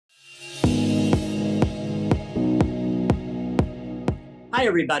Hi,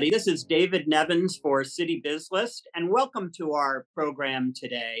 everybody. This is David Nevins for City BizList, and welcome to our program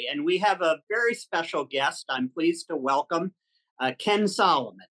today. And we have a very special guest. I'm pleased to welcome Ken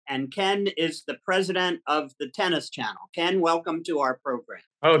Solomon. And Ken is the president of the Tennis Channel. Ken, welcome to our program.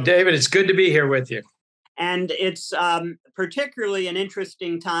 Oh, David, it's good to be here with you. And it's particularly an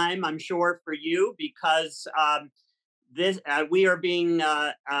interesting time, I'm sure, for you because we are being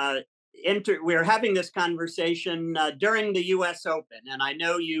we're having this conversation during the U.S. Open, and I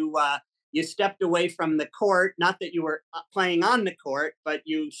know you stepped away from the court. Not that you were playing on the court, but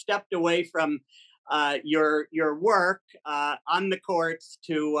you stepped away from your work on the courts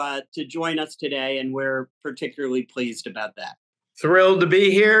to join us today, and we're particularly pleased about that. Thrilled to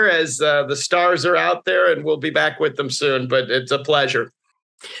be here as the stars are out there, and we'll be back with them soon. But it's a pleasure.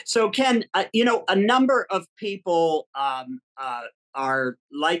 So, Ken, a number of people are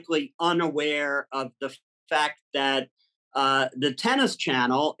likely unaware of the fact that the Tennis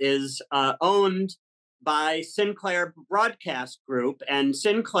Channel is owned by Sinclair Broadcast Group, and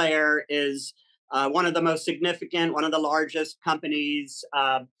Sinclair is one of the most significant, one of the largest companies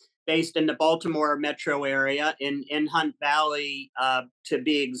based in the Baltimore metro area, in Hunt Valley, to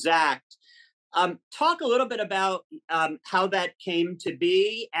be exact. Talk a little bit about how that came to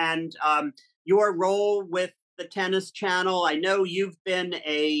be and your role with the Tennis Channel. I know you've been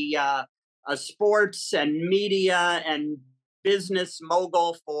a sports and media and business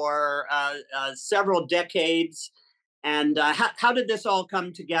mogul for several decades. And how did this all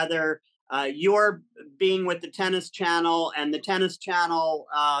come together? Your being with the Tennis Channel and the Tennis Channel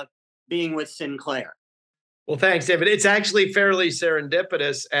being with Sinclair. Well, thanks, David. It's actually fairly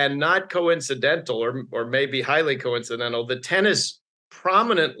serendipitous and not coincidental, or maybe highly coincidental. The tennis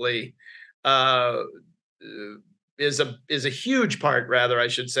prominently is a huge part, rather, I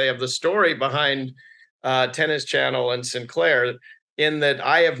should say, of the story behind Tennis Channel and Sinclair. In that,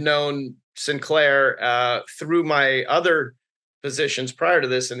 I have known Sinclair through my other positions prior to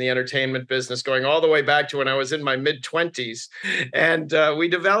this in the entertainment business, going all the way back to when I was in my mid-20s. And we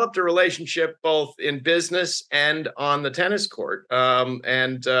developed a relationship both in business and on the tennis court.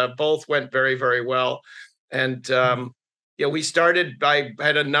 And both went very, very well. And we started, I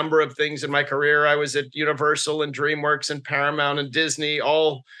had a number of things in my career. I was at Universal and DreamWorks and Paramount and Disney,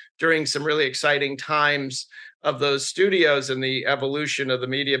 all during some really exciting times of those studios and the evolution of the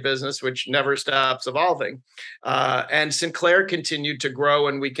media business, which never stops evolving. And Sinclair continued to grow,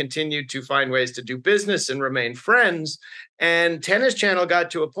 and we continued to find ways to do business and remain friends. And Tennis Channel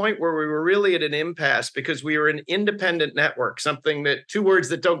got to a point where we were really at an impasse because we were an independent network, two words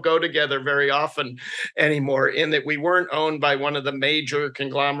that don't go together very often anymore, in that we weren't owned by one of the major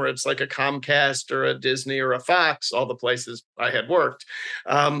conglomerates like a Comcast or a Disney or a Fox, all the places I had worked.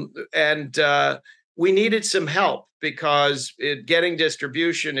 We needed some help because getting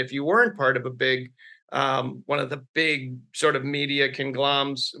distribution, if you weren't part of one of the big sort of media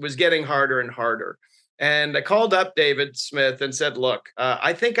conglomerates, was getting harder and harder. And I called up David Smith and said, look,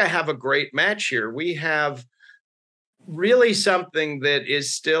 I think I have a great match here. We have really something that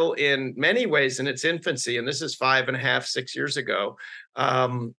is still in many ways in its infancy. And this is 5.5, 6 years ago.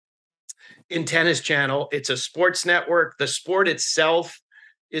 In Tennis Channel, it's a sports network. The sport itself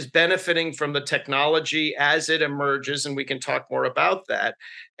is benefiting from the technology as it emerges, and we can talk more about that.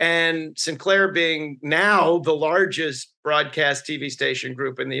 And Sinclair being now the largest broadcast TV station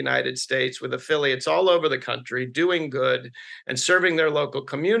group in the United States, with affiliates all over the country, doing good and serving their local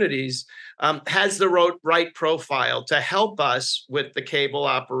communities, has the right profile to help us with the cable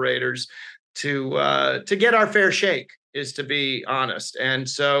operators to get our fair shake, is to be honest. And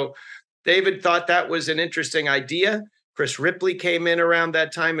so David thought that was an interesting idea. Chris Ripley came in around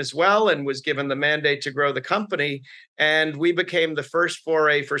that time as well and was given the mandate to grow the company. And we became the first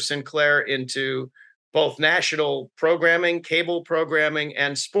foray for Sinclair into both national programming, cable programming,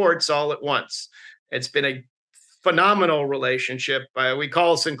 and sports all at once. It's been a phenomenal relationship. We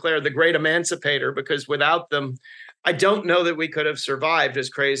call Sinclair the great emancipator, because without them, I don't know that we could have survived, as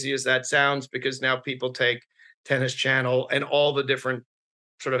crazy as that sounds, because now people take Tennis Channel and all the different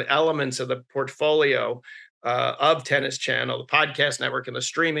sort of elements of the portfolio of Tennis Channel, the podcast network and the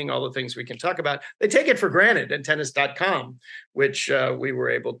streaming, all the things we can talk about. They take it for granted at tennis.com, which we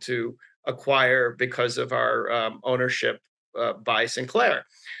were able to acquire because of our ownership by Sinclair.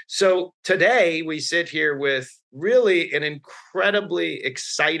 So today we sit here with really an incredibly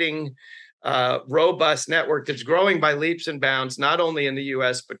exciting, robust network that's growing by leaps and bounds, not only in the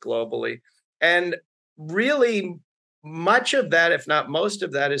US, but globally. And really much of that, if not most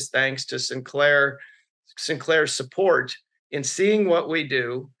of that, is thanks to Sinclair's support in seeing what we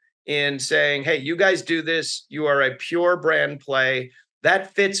do, in saying, hey, you guys do this. You are a pure brand play.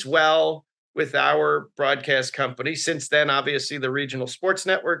 That fits well with our broadcast company. Since then, obviously, the regional sports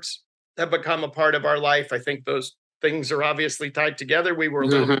networks have become a part of our life. I think those things are obviously tied together. We were a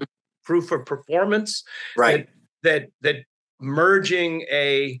little proof of performance, right? That merging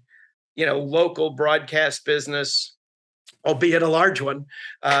a local broadcast business, albeit a large one,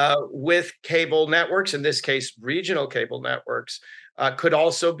 with cable networks, in this case, regional cable networks, could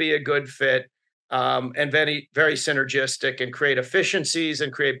also be a good fit, and very, very synergistic, and create efficiencies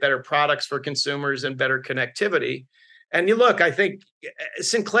and create better products for consumers and better connectivity. And you look, I think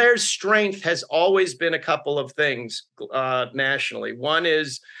Sinclair's strength has always been a couple of things nationally. One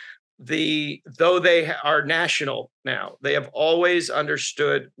is though they are national now, they have always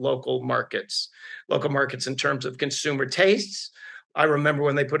understood local markets in terms of consumer tastes. I remember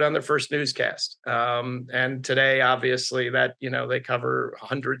when they put on their first newscast, and today, obviously, that they cover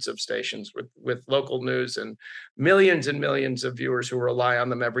hundreds of stations with local news and millions of viewers who rely on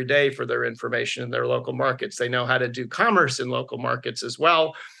them every day for their information in their local markets. They know how to do commerce in local markets as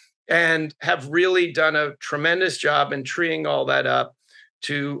well, and have really done a tremendous job in treeing all that up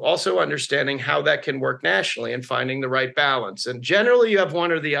to also understanding how that can work nationally and finding the right balance. And generally, you have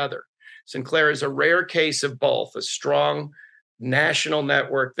one or the other. Sinclair is a rare case of both: a strong national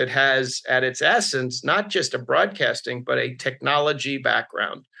network that has, at its essence, not just a broadcasting, but a technology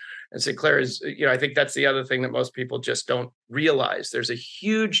background. And Sinclair is, I think that's the other thing that most people just don't realize. There's a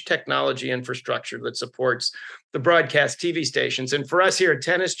huge technology infrastructure that supports the broadcast TV stations. And for us here at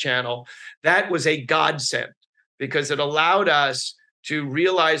Tennis Channel, that was a godsend, because it allowed us to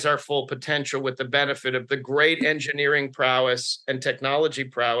realize our full potential with the benefit of the great engineering prowess and technology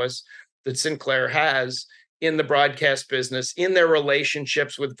prowess that Sinclair has in the broadcast business, in their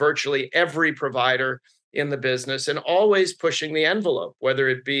relationships with virtually every provider in the business, and always pushing the envelope, whether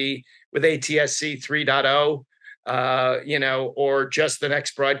it be with ATSC 3.0, or just the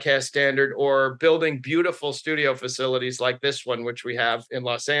next broadcast standard, or building beautiful studio facilities like this one, which we have in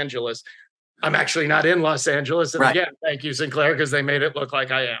Los Angeles. I'm actually not in Los Angeles. And again, thank you, Sinclair, because they made it look like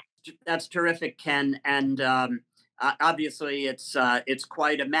I am. That's terrific, Ken. And obviously, it's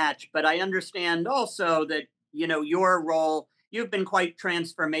quite a match. But I understand also that, your role, you've been quite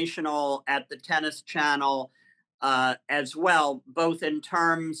transformational at the Tennis Channel as well, both in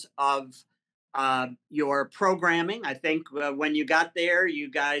terms of your programming. I think when you got there,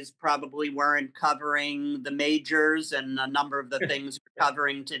 you guys probably weren't covering the majors and a number of the things we're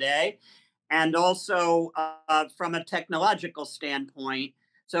covering today. And also from a technological standpoint.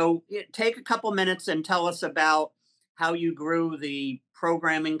 So take a couple minutes and tell us about how you grew the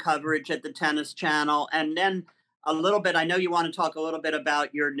programming coverage at the Tennis Channel. And then a little bit, I know you want to talk a little bit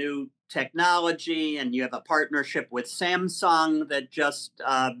about your new technology, and you have a partnership with Samsung that just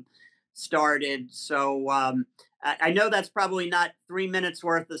started. So I know that's probably not 3 minutes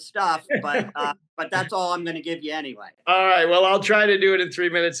worth of stuff, but that's all I'm going to give you anyway. All right. Well, I'll try to do it in 3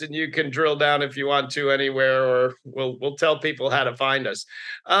 minutes, and you can drill down if you want to anywhere, or we'll tell people how to find us.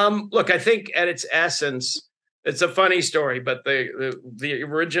 Look, I think at its essence, it's a funny story, but the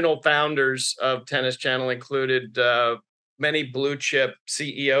original founders of Tennis Channel included many blue chip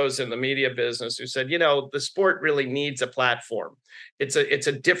CEOs in the media business who said, the sport really needs a platform. It's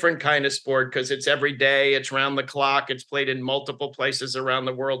a different kind of sport because it's every day, it's round the clock, it's played in multiple places around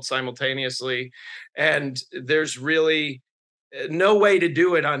the world simultaneously. And there's really no way to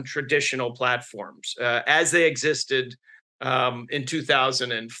do it on traditional platforms as they existed in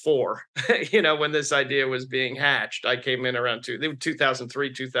 2004, when this idea was being hatched. I came in around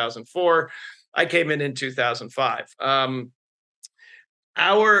 2003, 2004. I came in 2005. And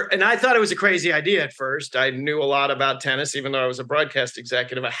I thought it was a crazy idea at first. I knew a lot about tennis, even though I was a broadcast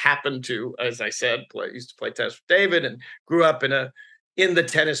executive. I happened to, as I said, used to play tennis with David, and grew up in the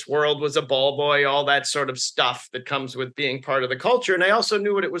tennis world, was a ball boy, all that sort of stuff that comes with being part of the culture. And I also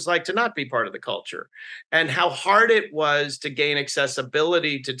knew what it was like to not be part of the culture, and how hard it was to gain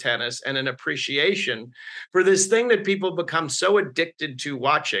accessibility to tennis and an appreciation for this thing that people become so addicted to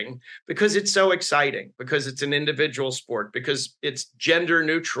watching, because it's so exciting, because it's an individual sport, because it's gender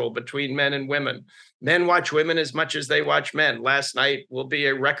neutral between men and women. Men watch women as much as they watch men. Last night will be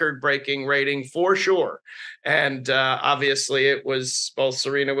a record-breaking rating for sure. And obviously it was both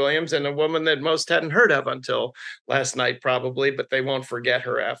Serena Williams and a woman that most hadn't heard of until last night, probably, but they won't forget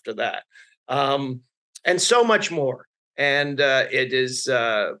her after that. And so much more. And it is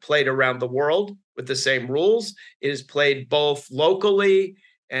played around the world with the same rules. It is played both locally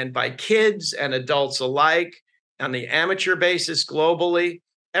and by kids and adults alike on the amateur basis globally.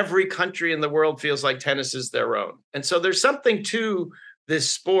 Every country in the world feels like tennis is their own. And so there's something to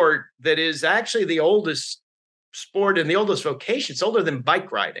this sport that is actually the oldest sport and the oldest vocation. It's older than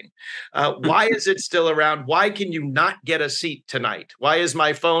bike riding. Why is it still around? Why can you not get a seat tonight? Why is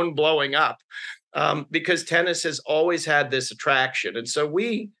my phone blowing up? Because tennis has always had this attraction. And so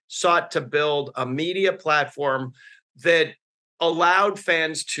we sought to build a media platform that allowed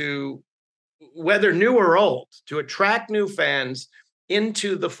fans to, whether new or old, to attract new fans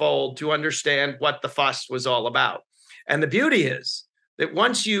into the fold to understand what the fuss was all about. And the beauty is that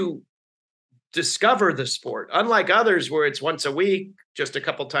once you discover the sport, unlike others where it's once a week, just a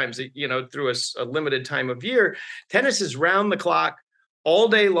couple times, through a limited time of year, tennis is round the clock, all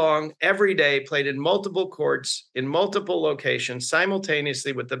day long, every day, played in multiple courts, in multiple locations,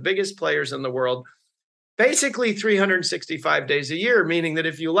 simultaneously with the biggest players in the world, basically 365 days a year, meaning that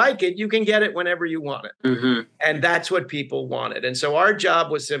if you like it, you can get it whenever you want it. Mm-hmm. And that's what people wanted. And so our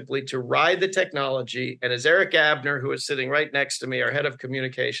job was simply to ride the technology. And as Eric Abner, who is sitting right next to me, our head of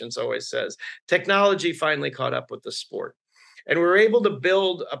communications, always says, technology finally caught up with the sport. And we were able to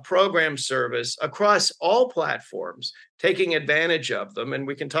build a program service across all platforms, taking advantage of them. And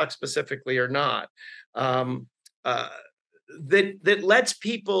we can talk specifically or not. That lets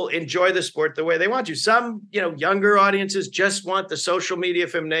people enjoy the sport the way they want to. Some, younger audiences just want the social media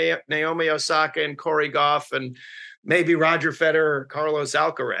from Naomi Osaka and Corey Goff and maybe Roger Federer or Carlos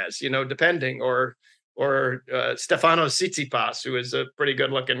Alcaraz, depending, or Stefanos Tsitsipas, who is a pretty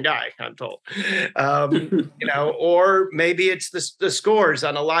good-looking guy, I'm told. Or maybe it's the scores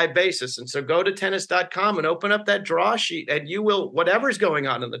on a live basis. And so go to tennis.com and open up that draw sheet, and you will, whatever's going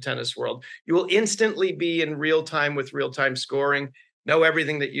on in the tennis world, you will instantly be in real time with real-time scoring, know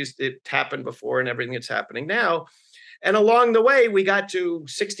everything that it happened before and everything that's happening now. And along the way, we got to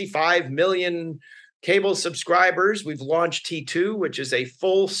 65 million cable subscribers. We've launched T2, which is a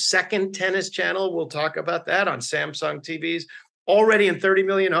full second tennis channel. We'll talk about that on Samsung TVs. Already in 30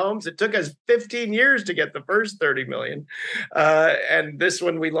 million homes. It took us 15 years to get the first 30 million. And this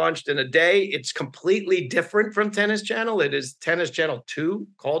one we launched in a day. It's completely different from Tennis Channel. It is Tennis Channel 2,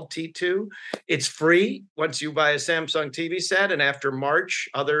 called T2. It's free once you buy a Samsung TV set. And after March,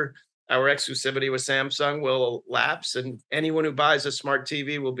 our exclusivity with Samsung will lapse, and anyone who buys a smart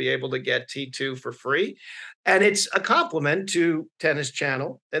TV will be able to get T2 for free. And it's a complement to Tennis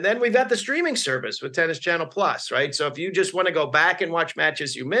Channel. And then we've got the streaming service with Tennis Channel Plus, right? So if you just want to go back and watch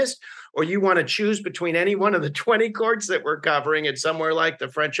matches you missed, or you want to choose between any one of the 20 courts that we're covering at somewhere like the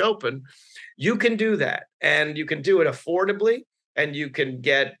French Open, you can do that. And you can do it affordably. And you can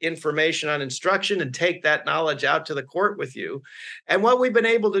get information on instruction and take that knowledge out to the court with you. And what we've been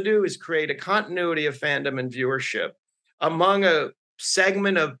able to do is create a continuity of fandom and viewership among a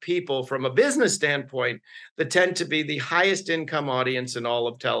segment of people from a business standpoint that tend to be the highest income audience in all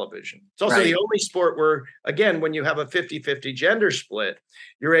of television. It's also the only sport where, again, when you have a 50-50 gender split,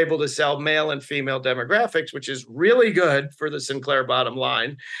 you're able to sell male and female demographics, which is really good for the Sinclair bottom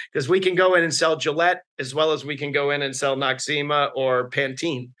line, because we can go in and sell Gillette as well as we can go in and sell Noxzema or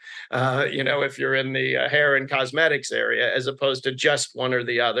Pantene, if you're in the hair and cosmetics area, as opposed to just one or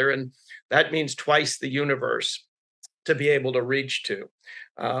the other. And that means twice the universe to be able to reach to.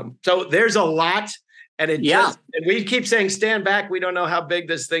 So there's a lot. And and we keep saying, stand back. We don't know how big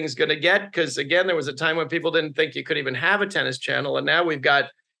this thing's going to get. Because again, there was a time when people didn't think you could even have a tennis channel. And now we've got,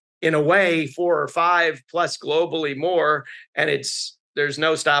 in a way, 4 or 5 plus globally more. And there's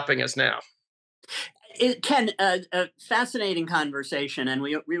no stopping us now. Ken, a fascinating conversation. And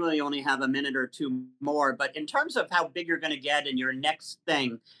we really only have a minute or two more. But in terms of how big you're going to get in your next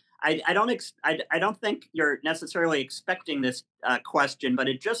thing, I don't think you're necessarily expecting this question, but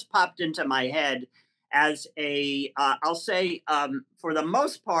it just popped into my head as I'll say, for the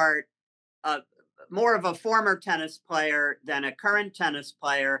most part, more of a former tennis player than a current tennis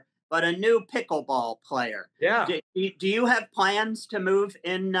player, but a new pickleball player. Yeah. Do you have plans to move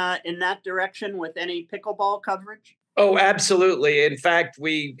in that direction with any pickleball coverage? Oh, absolutely. In fact,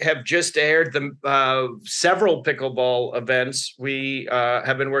 we have just aired several pickleball events. We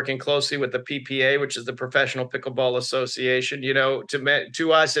have been working closely with the PPA, which is the Professional Pickleball Association.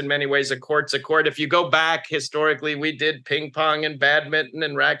 To us, in many ways, a court's a court. If you go back historically, we did ping pong and badminton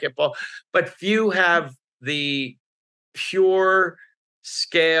and racquetball, but few have the pure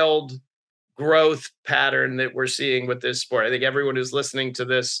scaled growth pattern that we're seeing with this sport. I think everyone who's listening to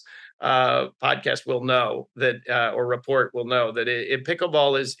this podcast will know that, or report will know that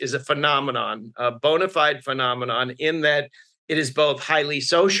pickleball is a phenomenon, a bona fide phenomenon, in that it is both highly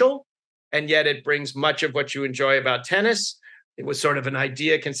social, and yet it brings much of what you enjoy about tennis. It was sort of an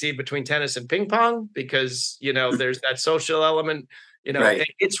idea conceived between tennis and ping pong because, there's that social element.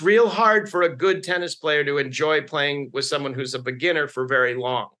 It's real hard for a good tennis player to enjoy playing with someone who's a beginner for very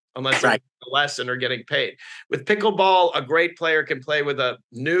long. unless they're a lesson or getting paid. With pickleball, a great player can play with a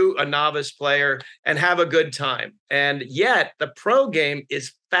novice player and have a good time. And yet the pro game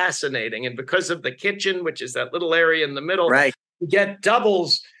is fascinating. And because of the kitchen, which is that little area in the middle, you get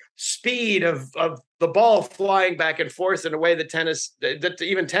doubles speed of the ball flying back and forth in a way that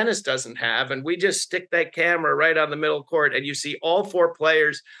even tennis doesn't have. And we just stick that camera right on the middle court and you see all four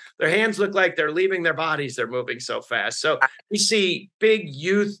players. Their hands look like they're leaving their bodies. They're moving so fast. So we see big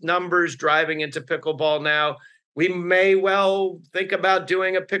youth numbers driving into pickleball now. We may well think about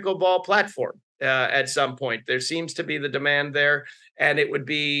doing a pickleball platform at some point. There seems to be the demand there, and it would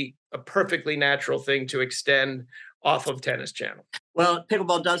be a perfectly natural thing to extend off of Tennis Channel. Well,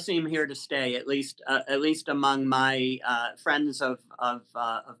 pickleball does seem here to stay, at least among my friends of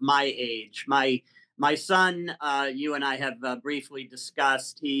my age. My son, you and I have briefly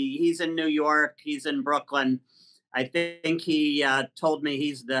discussed. He's in New York. He's in Brooklyn. I think he told me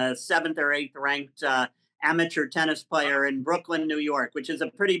he's the 7th or 8th ranked amateur tennis player in Brooklyn, New York, which is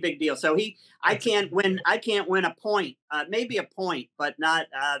a pretty big deal. So I can't win a point, maybe a point, but not.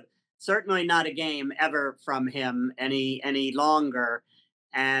 Certainly not a game ever from him any longer.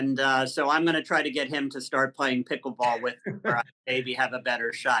 And so I'm going to try to get him to start playing pickleball with me, or maybe have a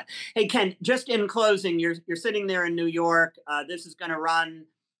better shot. Hey, Ken, just in closing, you're sitting there in New York. This is going to run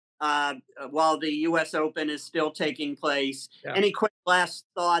while the U.S. Open is still taking place. Yeah. Any quick last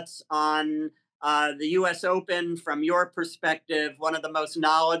thoughts on the U.S. Open from your perspective? One of the most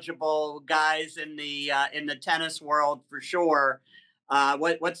knowledgeable guys in the tennis world, for sure.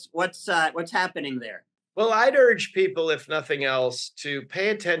 What's happening there? Well, I'd urge people, if nothing else, to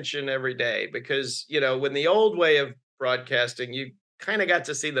pay attention every day because, when the old way of broadcasting, you kind of got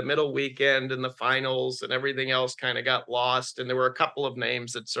to see the middle weekend and the finals and everything else kind of got lost. And there were a couple of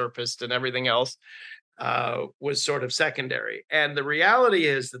names that surfaced and everything else was sort of secondary. And the reality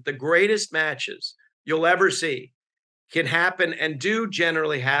is that the greatest matches you'll ever see can happen and do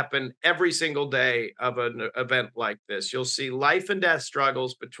generally happen every single day of an event like this. You'll see life and death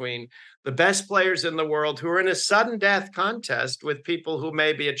struggles between the best players in the world who are in a sudden death contest with people who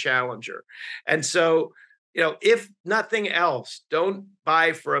may be a challenger. And so, if nothing else, don't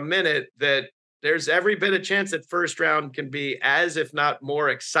buy for a minute that there's every bit of chance that first round can be as, if not more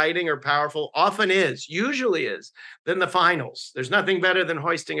exciting or powerful, usually is, than the finals. There's nothing better than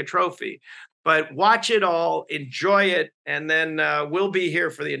hoisting a trophy. But watch it all, enjoy it, and then we'll be here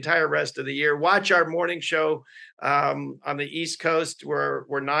for the entire rest of the year. Watch our morning show on the East Coast. We're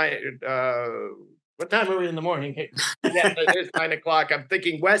 9. What time are we in the morning? Yeah, it's 9 o'clock. I'm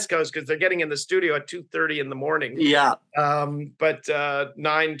thinking West Coast because they're getting in the studio at 2:30 in the morning. Yeah. But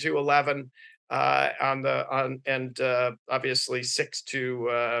 9 to 11. Obviously 6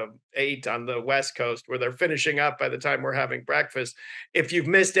 to 8 on the West Coast, where they're finishing up by the time we're having breakfast. If you've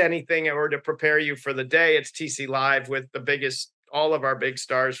missed anything or to prepare you for the day, it's TC Live with all of our big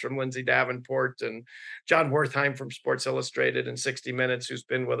stars, from Lindsay Davenport and John Wertheim from Sports Illustrated and 60 Minutes, who's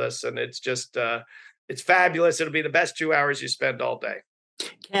been with us. And it's just, it's fabulous. It'll be the best 2 hours you spend all day.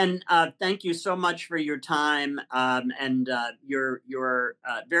 Ken, thank you so much for your time and your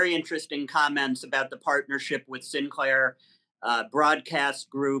very interesting comments about the partnership with Sinclair Broadcast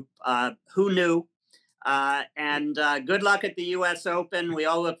Group. Who knew? And good luck at the U.S. Open. We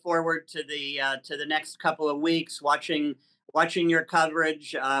all look forward to the next couple of weeks, watching your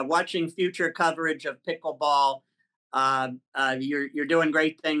coverage, watching future coverage of pickleball. You're doing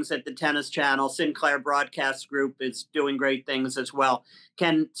great things at the Tennis Channel. Sinclair Broadcast Group is doing great things as well.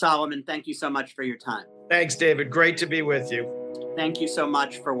 Ken Solomon, thank you so much for your time. Thanks, David. Great to be with you. Thank you so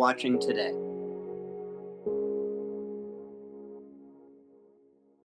much for watching today.